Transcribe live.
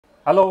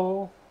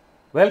Hello,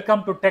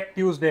 welcome to Tech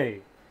Tuesday.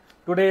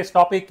 Today's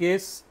topic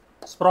is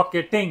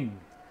sprocketing.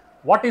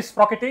 What is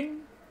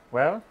sprocketing?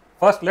 Well,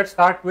 first let's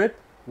start with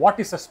what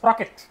is a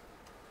sprocket.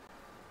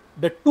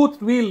 The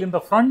toothed wheel in the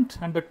front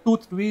and the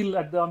toothed wheel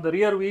on the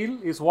rear wheel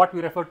is what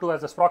we refer to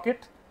as a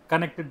sprocket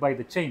connected by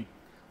the chain.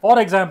 For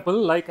example,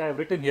 like I have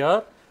written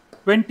here,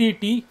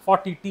 20T,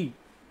 40T.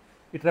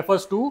 It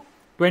refers to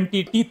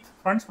 20 teeth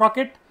front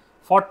sprocket,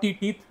 40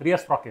 teeth rear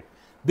sprocket.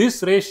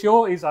 This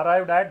ratio is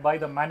arrived at by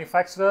the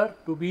manufacturer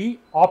to be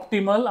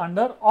optimal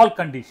under all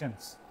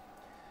conditions.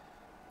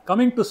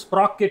 Coming to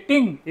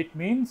sprocketing, it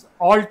means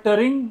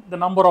altering the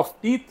number of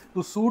teeth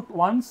to suit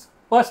one's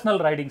personal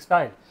riding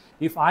style.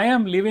 If I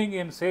am living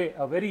in, say,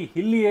 a very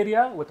hilly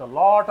area with a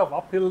lot of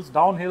uphills,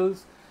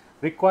 downhills,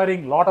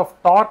 requiring lot of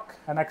torque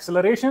and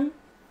acceleration,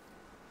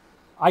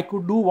 I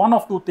could do one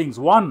of two things.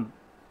 One,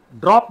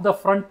 drop the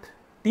front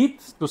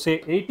teeth to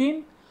say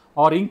 18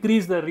 or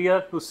increase the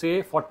rear to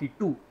say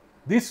 42.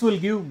 This will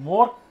give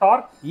more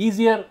torque,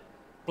 easier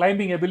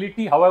climbing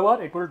ability,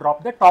 however, it will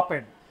drop the top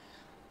end.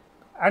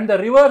 And the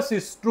reverse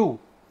is true.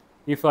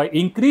 If I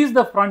increase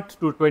the front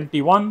to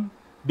 21,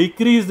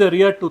 decrease the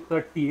rear to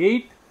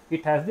 38,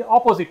 it has the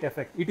opposite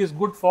effect. It is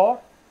good for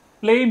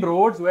plain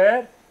roads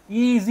where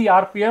easy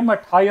RPM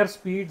at higher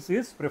speeds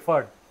is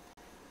preferred.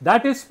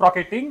 That is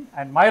sprocketing,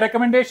 and my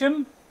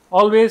recommendation,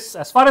 always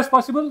as far as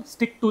possible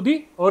stick to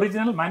the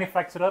original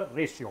manufacturer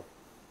ratio.